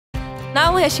Not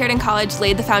only has Sheridan College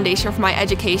laid the foundation for my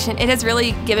education, it has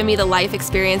really given me the life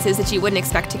experiences that you wouldn't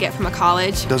expect to get from a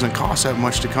college. It doesn't cost that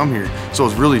much to come here, so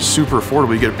it's really super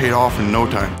affordable. You get it paid off in no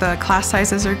time. The class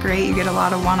sizes are great. You get a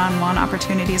lot of one-on-one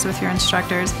opportunities with your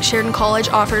instructors. Sheridan College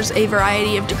offers a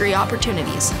variety of degree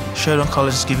opportunities. Sheridan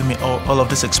College has given me all of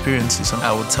these experiences, and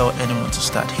I would tell anyone to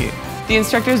start here. The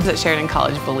instructors at Sheridan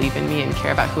College believe in me and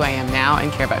care about who I am now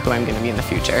and care about who I'm going to be in the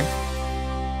future.